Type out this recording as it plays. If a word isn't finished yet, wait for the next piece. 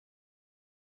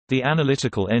The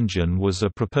Analytical Engine was a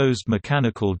proposed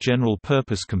mechanical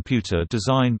general-purpose computer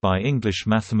designed by English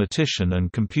mathematician and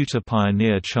computer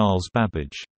pioneer Charles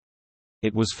Babbage.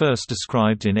 It was first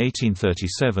described in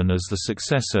 1837 as the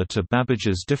successor to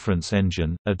Babbage's difference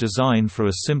engine, a design for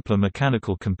a simpler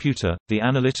mechanical computer. The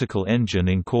Analytical Engine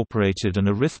incorporated an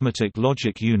arithmetic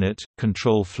logic unit,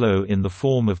 control flow in the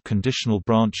form of conditional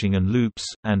branching and loops,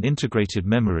 and integrated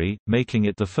memory, making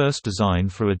it the first design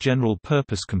for a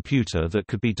general-purpose computer that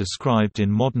could be described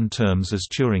in modern terms as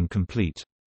Turing-complete.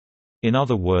 In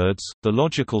other words, the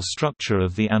logical structure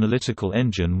of the Analytical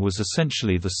Engine was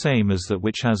essentially the same as that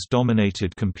which has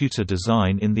dominated computer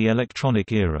design in the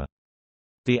electronic era.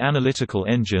 The Analytical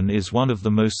Engine is one of the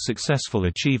most successful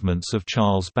achievements of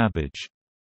Charles Babbage.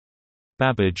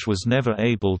 Babbage was never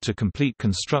able to complete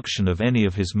construction of any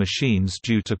of his machines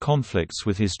due to conflicts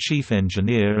with his chief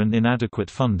engineer and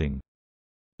inadequate funding.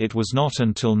 It was not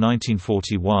until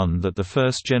 1941 that the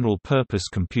first general-purpose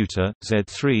computer,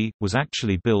 Z3, was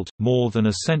actually built, more than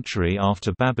a century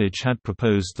after Babbage had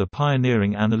proposed the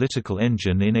pioneering Analytical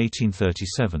Engine in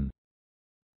 1837.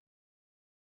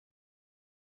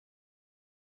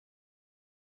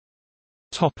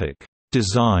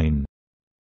 Design.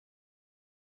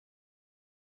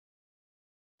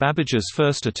 Babbage's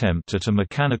first attempt at a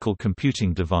mechanical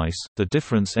computing device, the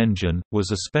difference engine,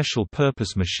 was a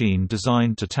special-purpose machine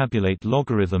designed to tabulate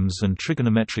logarithms and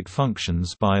trigonometric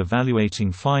functions by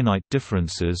evaluating finite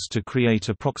differences to create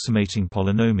approximating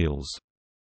polynomials.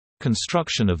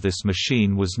 Construction of this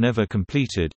machine was never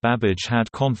completed. Babbage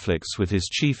had conflicts with his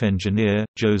chief engineer,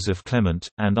 Joseph Clement,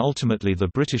 and ultimately the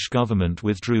British government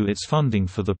withdrew its funding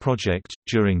for the project.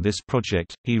 During this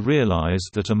project, he realized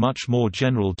that a much more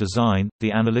general design,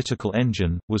 the Analytical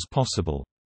Engine, was possible.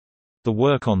 The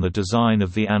work on the design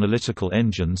of the Analytical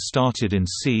Engine started in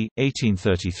c.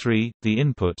 1833, the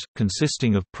input,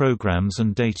 consisting of programs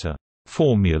and data,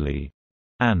 formulae,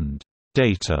 and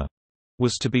data,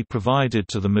 was to be provided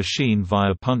to the machine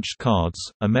via punched cards,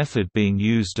 a method being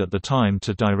used at the time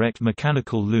to direct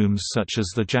mechanical looms such as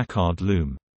the Jacquard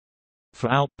loom.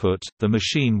 For output, the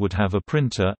machine would have a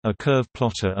printer, a curve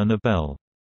plotter and a bell.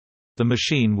 The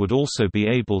machine would also be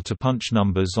able to punch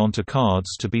numbers onto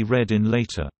cards to be read in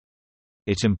later.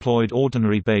 It employed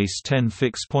ordinary base 10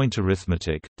 fixed-point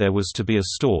arithmetic. There was to be a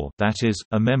store, that is,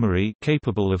 a memory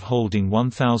capable of holding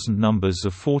 1000 numbers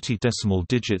of 40 decimal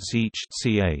digits each,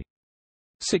 ca.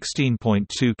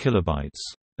 16.2 kilobytes.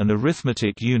 An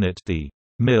arithmetic unit, the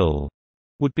mill,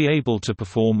 would be able to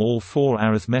perform all four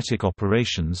arithmetic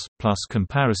operations, plus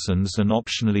comparisons and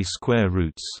optionally square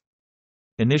roots.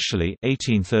 Initially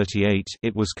 1838,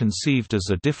 it was conceived as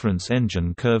a difference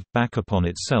engine curved back upon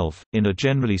itself, in a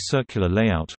generally circular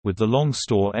layout, with the long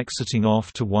store exiting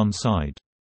off to one side.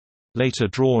 Later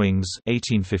drawings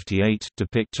 1858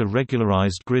 depict a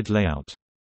regularized grid layout.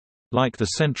 Like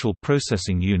the Central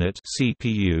Processing Unit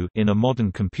 (CPU) in a modern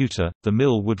computer, the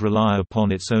mill would rely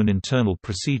upon its own internal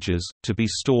procedures, to be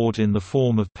stored in the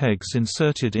form of pegs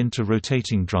inserted into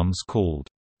rotating drums called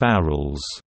barrels.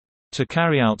 To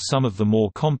carry out some of the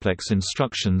more complex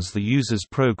instructions the user's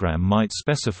program might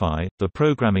specify, the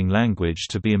programming language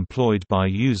to be employed by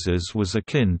users was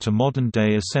akin to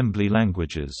modern-day assembly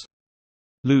languages.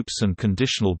 Loops and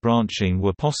conditional branching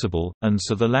were possible, and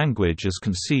so the language as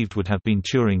conceived would have been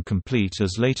Turing-complete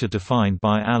as later defined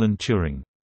by Alan Turing.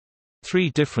 Three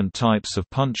different types of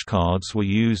punch cards were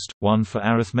used, one for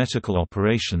arithmetical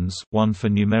operations, one for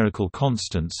numerical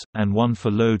constants, and one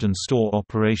for load and store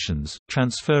operations,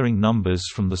 transferring numbers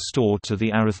from the store to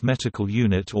the arithmetical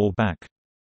unit or back.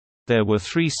 There were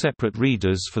three separate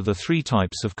readers for the three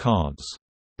types of cards.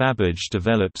 Babbage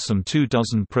developed some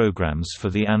 24 programs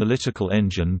for the Analytical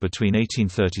Engine between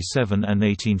 1837 and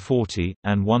 1840,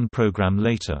 and one program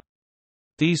later.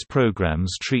 These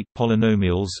programs treat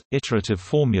polynomials, iterative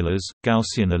formulas,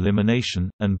 Gaussian elimination,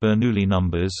 and Bernoulli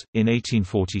numbers. In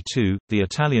 1842, the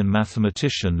Italian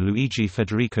mathematician Luigi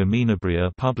Federico Minabria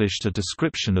published a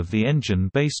description of the engine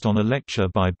based on a lecture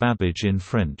by Babbage in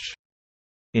French.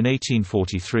 In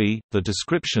 1843, the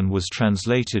description was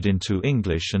translated into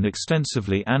English and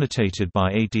extensively annotated by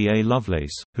Ada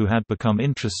Lovelace, who had become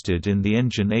interested in the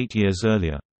engine 8 years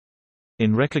earlier.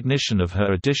 In recognition of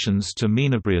her additions to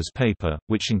Minabria's paper,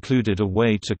 which included a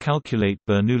way to calculate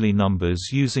Bernoulli numbers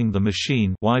using the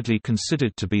machine, widely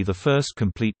considered to be the first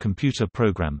complete computer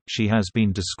program, she has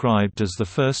been described as the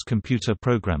first computer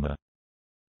programmer.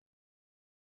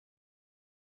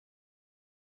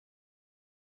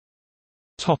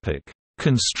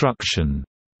 Construction.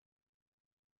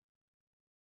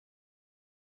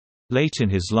 Late in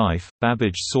his life,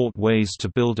 Babbage sought ways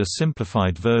to build a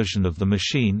simplified version of the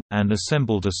machine, and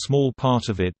assembled a small part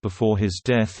of it before his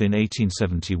death in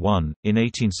 1871. In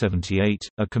 1878,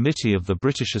 a committee of the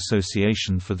British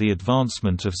Association for the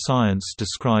Advancement of Science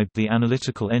described the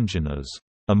analytical engine as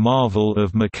a marvel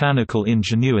of mechanical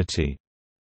ingenuity,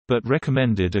 but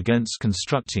recommended against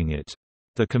constructing it.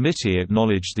 The committee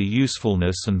acknowledged the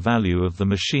usefulness and value of the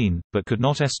machine, but could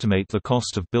not estimate the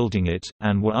cost of building it,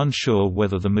 and were unsure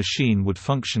whether the machine would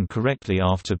function correctly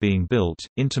after being built.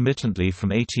 Intermittently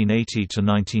from 1880 to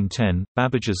 1910,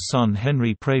 Babbage's son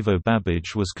Henry Prevost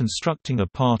Babbage was constructing a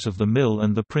part of the mill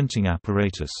and the printing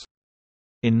apparatus.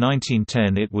 In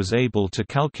 1910 it was able to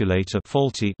calculate a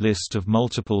faulty list of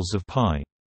multiples of pi.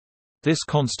 This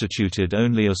constituted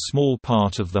only a small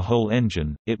part of the whole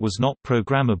engine, it was not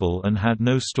programmable and had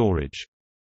no storage.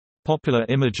 Popular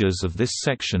images of this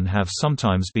section have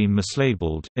sometimes been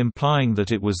mislabeled, implying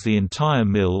that it was the entire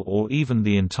mill or even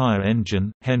the entire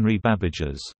engine. Henry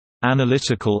Babbage's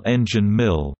Analytical Engine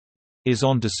Mill is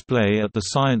on display at the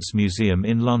Science Museum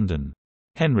in London.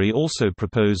 Henry also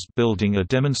proposed building a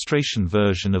demonstration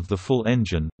version of the full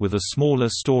engine, with a smaller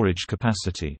storage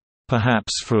capacity.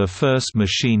 Perhaps for a first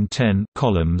machine 10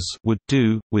 columns would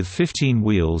do, with 15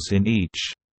 wheels in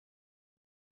each.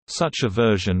 Such a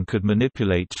version could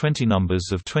manipulate 20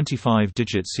 numbers of 25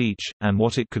 digits each, and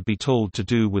what it could be told to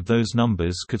do with those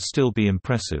numbers could still be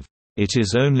impressive. "It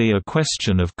is only a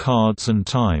question of cards and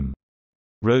time,"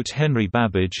 wrote Henry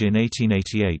Babbage in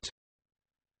 1888.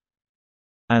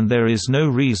 And there is no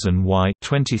reason why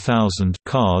 20,000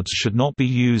 cards should not be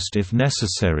used if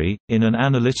necessary, in an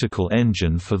analytical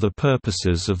engine for the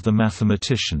purposes of the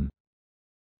mathematician.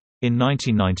 In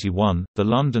 1991, the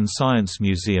London Science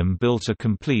Museum built a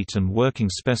complete and working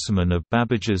specimen of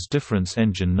Babbage's Difference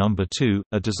Engine No. 2,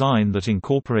 a design that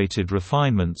incorporated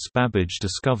refinements Babbage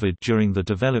discovered during the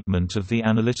development of the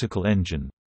analytical engine.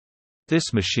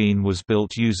 This machine was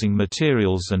built using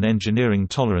materials and engineering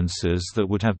tolerances that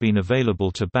would have been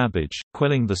available to Babbage,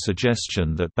 quelling the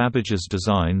suggestion that Babbage's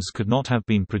designs could not have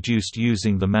been produced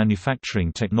using the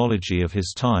manufacturing technology of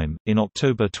his time. In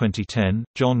October 2010,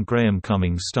 John Graham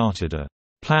Cumming started a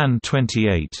Plan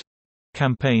 28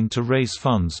 campaign to raise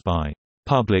funds by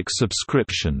public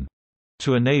subscription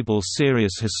to enable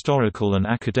serious historical and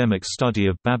academic study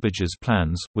of Babbage's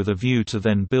plans, with a view to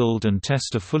then build and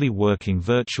test a fully working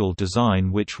virtual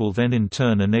design which will then in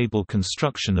turn enable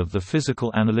construction of the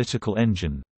physical analytical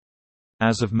engine.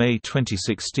 As of May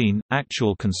 2016,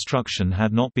 actual construction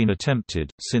had not been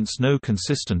attempted, since no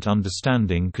consistent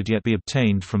understanding could yet be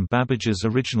obtained from Babbage's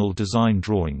original design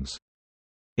drawings.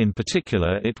 In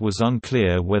particular, it was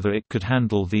unclear whether it could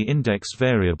handle the index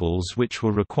variables which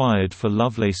were required for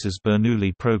Lovelace's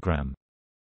Bernoulli program.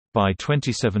 By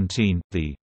 2017,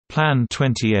 the Plan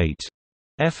 28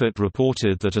 effort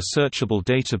reported that a searchable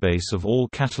database of all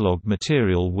catalogued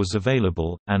material was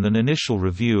available, and an initial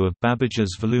review of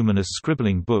Babbage's voluminous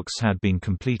scribbling books had been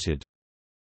completed.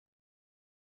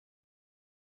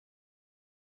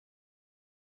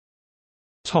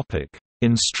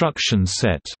 Instruction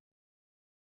set.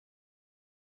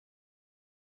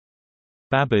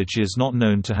 Babbage is not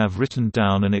known to have written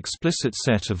down an explicit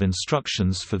set of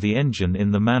instructions for the engine in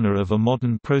the manner of a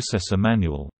modern processor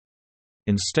manual.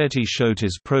 Instead, he showed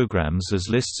his programs as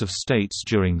lists of states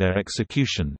during their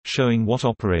execution, showing what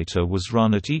operator was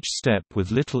run at each step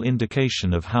with little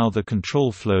indication of how the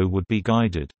control flow would be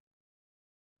guided.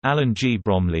 Alan G.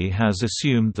 Bromley has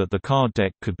assumed that the card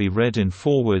deck could be read in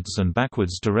forwards and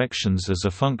backwards directions as a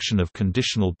function of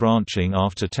conditional branching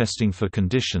after testing for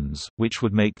conditions, which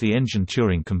would make the engine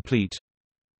Turing complete.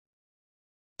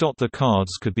 The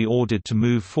cards could be ordered to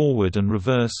move forward and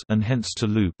reverse, and hence to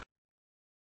loop.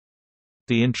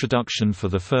 The introduction for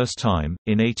the first time,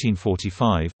 in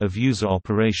 1845, of user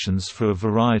operations for a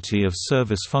variety of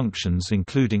service functions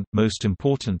including, most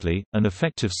importantly, an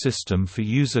effective system for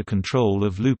user control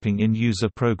of looping in user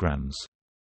programs.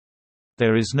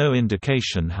 There is no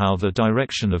indication how the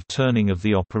direction of turning of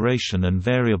the operation and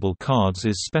variable cards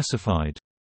is specified.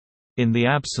 In the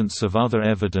absence of other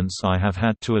evidence, I have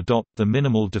had to adopt the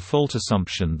minimal default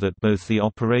assumption that both the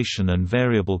operation and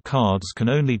variable cards can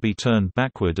only be turned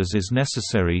backward as is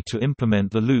necessary to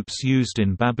implement the loops used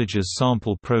in Babbage's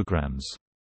sample programs.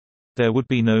 There would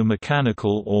be no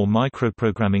mechanical or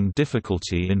microprogramming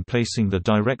difficulty in placing the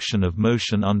direction of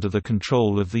motion under the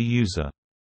control of the user.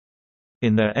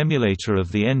 In their emulator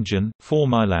of the engine,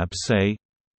 Formilab say,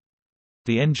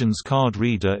 the engine's card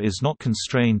reader is not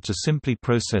constrained to simply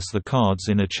process the cards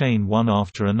in a chain one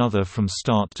after another from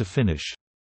start to finish.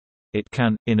 It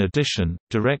can, in addition,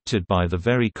 directed by the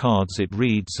very cards it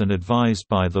reads and advised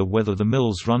by the whether the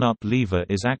mill's run-up lever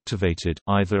is activated,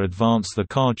 either advance the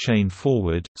card chain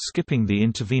forward, skipping the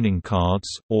intervening cards,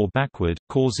 or backward,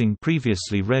 causing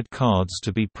previously read cards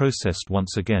to be processed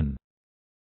once again.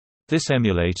 This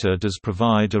emulator does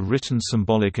provide a written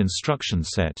symbolic instruction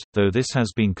set, though this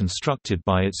has been constructed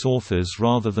by its authors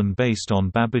rather than based on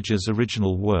Babbage's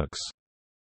original works.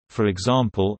 For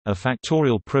example, a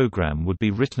factorial program would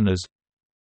be written as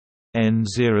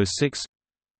n06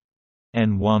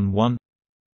 n11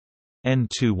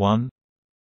 n21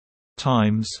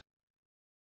 times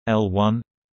L1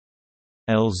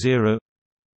 L0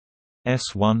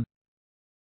 S1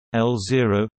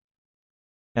 L0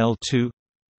 L2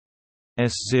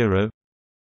 S0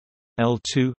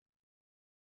 L2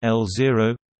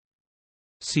 L0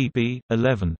 CB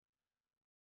 11,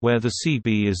 where the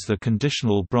CB is the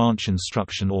conditional branch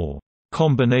instruction or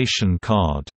combination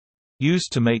card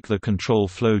used to make the control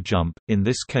flow jump, in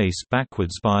this case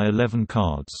backwards by 11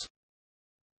 cards.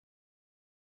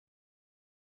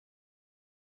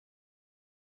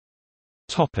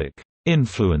 Topic: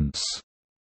 Influence.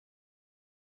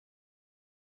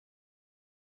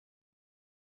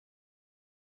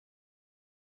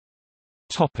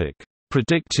 Topic: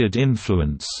 Predicted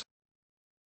influence.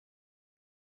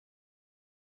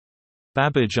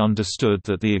 Babbage understood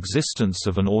that the existence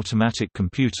of an automatic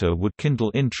computer would kindle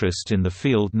interest in the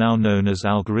field now known as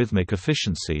algorithmic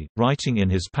efficiency, writing in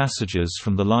his Passages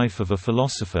from the Life of a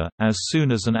Philosopher, "As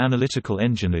soon as an analytical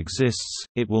engine exists,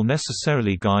 it will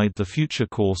necessarily guide the future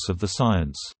course of the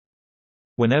science.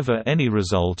 Whenever any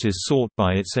result is sought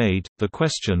by its aid, the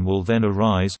question will then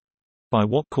arise, by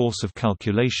what course of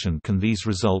calculation can these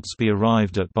results be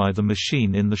arrived at by the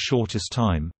machine in the shortest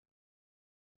time?"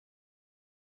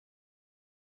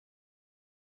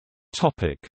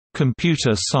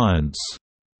 Computer science.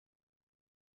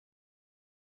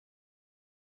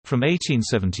 From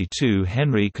 1872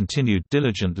 Henry continued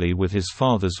diligently with his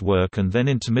father's work and then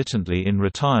intermittently in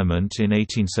retirement in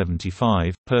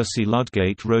 1875. Percy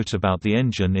Ludgate wrote about the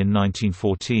engine in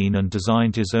 1914 and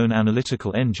designed his own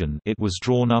analytical engine. It was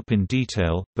drawn up in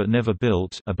detail, but never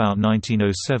built, about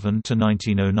 1907 to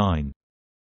 1909.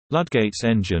 Ludgate's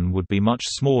engine would be much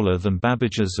smaller than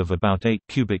Babbage's of about 8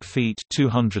 cubic feet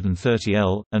 (230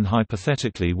 L), and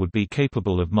hypothetically would be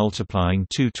capable of multiplying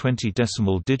two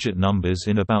 20-decimal digit numbers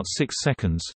in about 6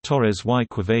 seconds. Torres y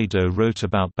Quevedo wrote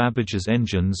about Babbage's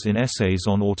engines in Essays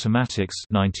on Automatics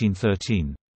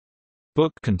 1913.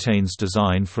 Book contains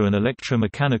design for an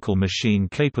electromechanical machine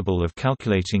capable of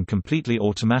calculating completely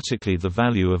automatically the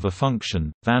value of a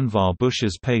function. Vannevar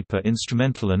Bush's paper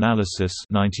Instrumental Analysis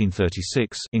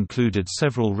 1936 included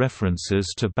several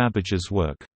references to Babbage's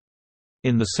work.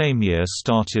 In the same year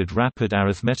started Rapid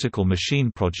Arithmetical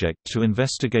Machine Project to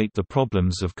investigate the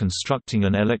problems of constructing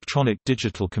an electronic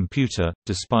digital computer.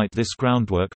 Despite this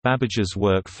groundwork, Babbage's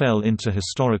work fell into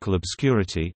historical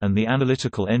obscurity, and the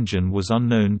analytical engine was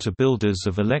unknown to builders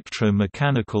of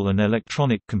electro-mechanical and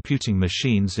electronic computing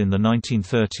machines in the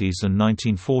 1930s and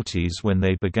 1940s when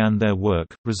they began their work,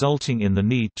 resulting in the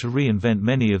need to reinvent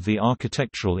many of the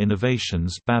architectural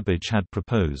innovations Babbage had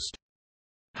proposed.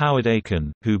 Howard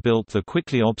Aiken, who built the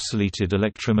quickly obsoleted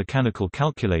electromechanical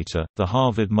calculator, the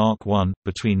Harvard Mark I,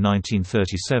 between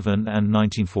 1937 and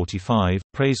 1945,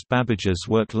 praised Babbage's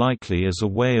work likely as a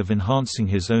way of enhancing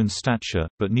his own stature,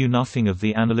 but knew nothing of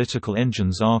the analytical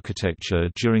engine's architecture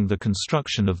during the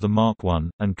construction of the Mark I,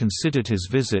 and considered his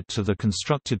visit to the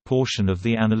constructed portion of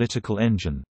the analytical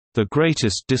engine, "the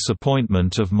greatest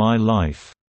disappointment of my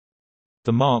life."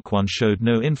 The Mark I showed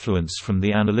no influence from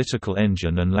the analytical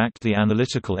engine and lacked the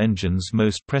analytical engine's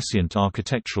most prescient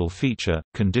architectural feature,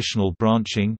 conditional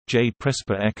branching. J.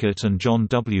 Presper Eckert and John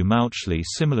W. Mauchly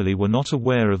similarly were not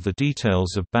aware of the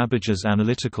details of Babbage's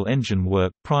analytical engine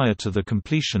work prior to the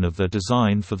completion of their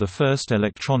design for the first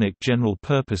electronic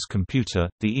general-purpose computer,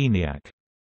 the ENIAC.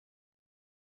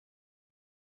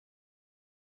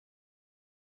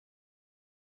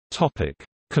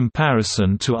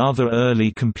 Comparison to other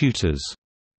early computers.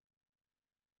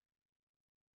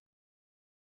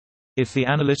 If the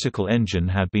analytical engine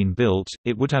had been built,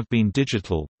 it would have been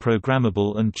digital,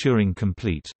 programmable and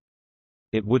Turing-complete.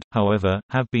 It would, however,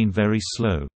 have been very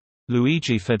slow.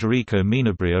 Luigi Federico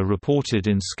Minabria reported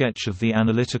in Sketch of the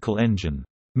Analytical Engine,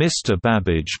 "Mr.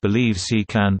 Babbage believes he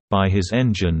can, by his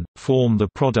engine, form the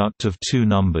product of two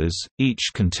numbers,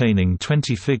 each containing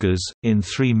 20 figures, in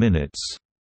 3 minutes."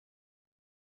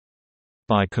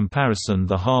 By comparison,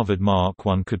 the Harvard Mark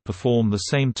I could perform the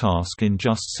same task in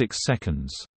just 6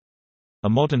 seconds. A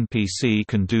modern PC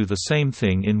can do the same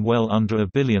thing in well under a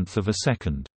billionth of a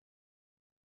second.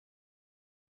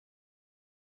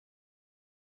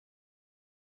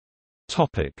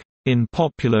 In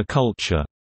popular culture.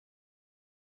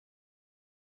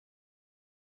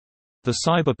 The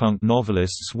cyberpunk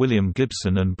novelists William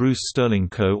Gibson and Bruce Sterling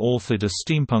co-authored a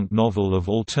steampunk novel of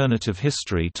alternative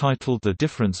history titled The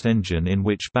Difference Engine, in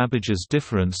which Babbage's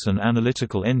difference and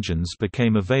analytical engines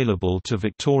became available to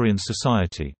Victorian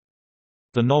society.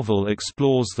 The novel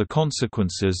explores the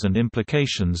consequences and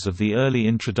implications of the early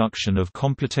introduction of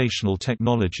computational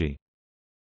technology.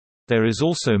 There is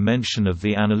also mention of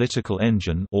the Analytical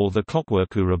Engine, or the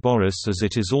Clockwork Ouroboros as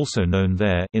it is also known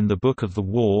there, in the Book of the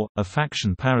War, a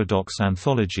faction paradox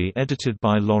anthology edited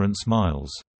by Lawrence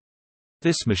Miles.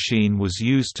 This machine was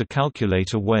used to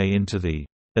calculate a way into the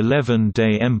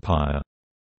 11-Day Empire.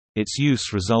 Its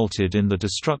use resulted in the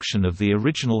destruction of the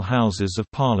original Houses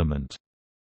of Parliament.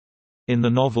 In the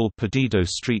novel Perdido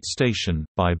Street Station,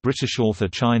 by British author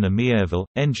China Miéville,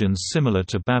 engines similar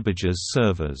to Babbage's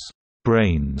serve as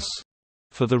brains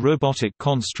for the robotic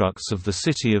constructs of the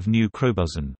city of New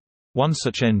Crobuzon. One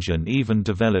such engine even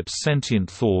develops sentient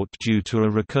thought due to a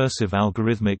recursive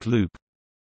algorithmic loop.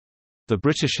 The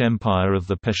British Empire of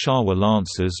the Peshawar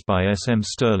Lancers by S. M.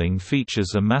 Stirling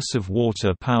features a massive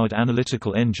water-powered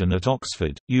analytical engine at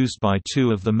Oxford, used by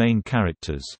two of the main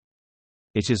characters.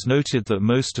 It is noted that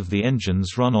most of the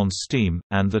engines run on steam,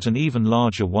 and that an even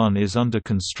larger one is under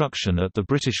construction at the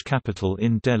British capital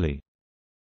in Delhi.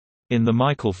 In the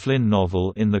Michael Flynn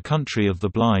novel In the Country of the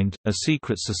Blind, a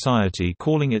secret society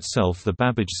calling itself the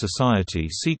Babbage Society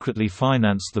secretly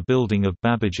financed the building of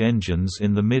Babbage engines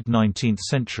in the mid-19th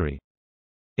century.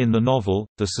 In the novel,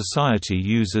 the society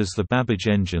uses the Babbage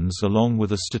engines along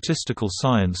with a statistical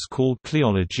science called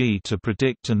cleology to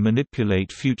predict and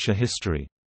manipulate future history.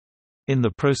 In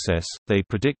the process, they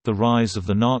predict the rise of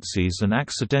the Nazis and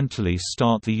accidentally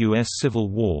start the U.S. Civil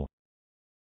War.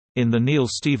 In the Neal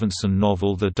Stephenson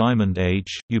novel The Diamond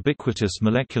Age, ubiquitous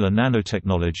molecular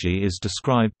nanotechnology is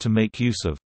described to make use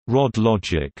of rod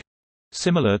logic,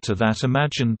 similar to that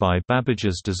imagined by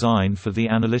Babbage's design for the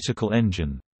analytical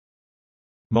engine.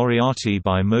 Moriarty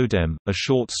by Modem, a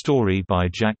short story by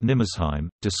Jack Nimmersheim,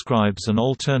 describes an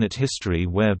alternate history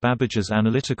where Babbage's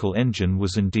analytical engine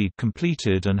was indeed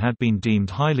completed and had been deemed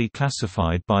highly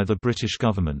classified by the British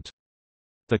government.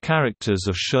 The characters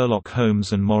of Sherlock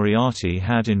Holmes and Moriarty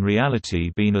had in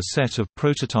reality been a set of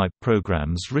prototype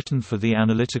programs written for the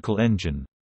analytical engine.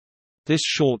 This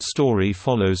short story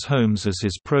follows Holmes as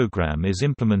his program is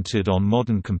implemented on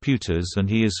modern computers and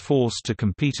he is forced to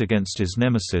compete against his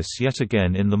nemesis yet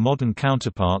again in the modern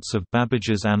counterparts of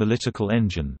Babbage's analytical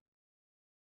engine.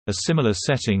 A similar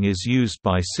setting is used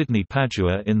by Sidney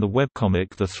Padua in the webcomic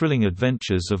The Thrilling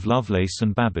Adventures of Lovelace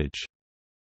and Babbage.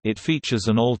 It features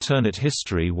an alternate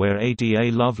history where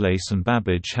Ada Lovelace and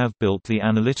Babbage have built the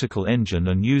analytical engine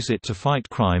and use it to fight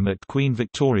crime at Queen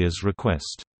Victoria's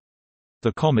request.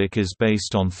 The comic is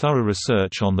based on thorough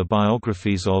research on the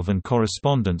biographies of and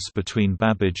correspondence between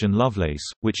Babbage and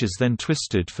Lovelace, which is then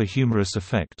twisted for humorous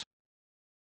effect.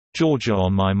 Georgia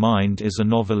on My Mind is a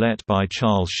novelette by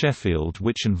Charles Sheffield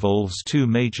which involves two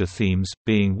major themes,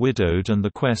 being widowed and the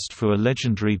quest for a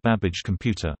legendary Babbage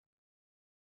computer.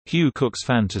 Hugh Cook's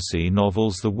fantasy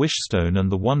novels The Wishstone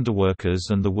and the Wonderworkers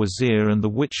and The Wazir and the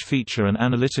Witch feature an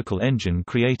analytical engine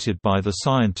created by the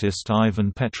scientist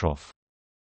Ivan Petrov.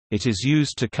 It is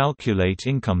used to calculate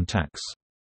income tax.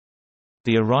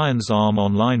 The Orion's Arm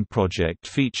online project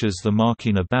features the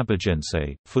Máquina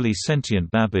Babbagense, fully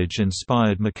sentient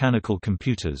Babbage-inspired mechanical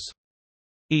computers.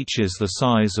 Each is the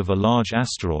size of a large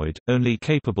asteroid, only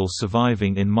capable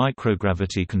surviving in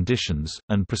microgravity conditions,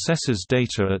 and processes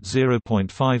data at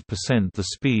 0.5% the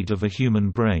speed of a human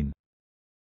brain.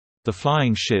 The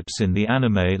flying ships in the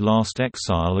anime Last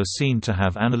Exile are seen to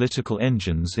have analytical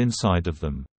engines inside of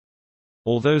them.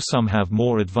 Although some have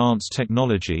more advanced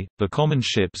technology, the common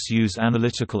ships use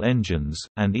analytical engines,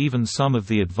 and even some of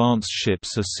the advanced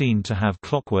ships are seen to have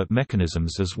clockwork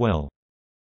mechanisms as well.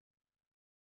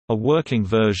 A working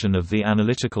version of the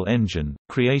analytical engine,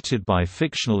 created by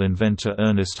fictional inventor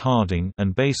Ernest Harding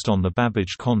and based on the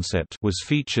Babbage concept, was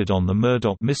featured on the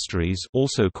Murdoch Mysteries,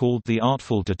 also called The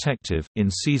Artful Detective,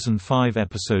 in Season 5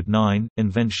 Episode 9,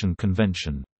 Invention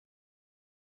Convention.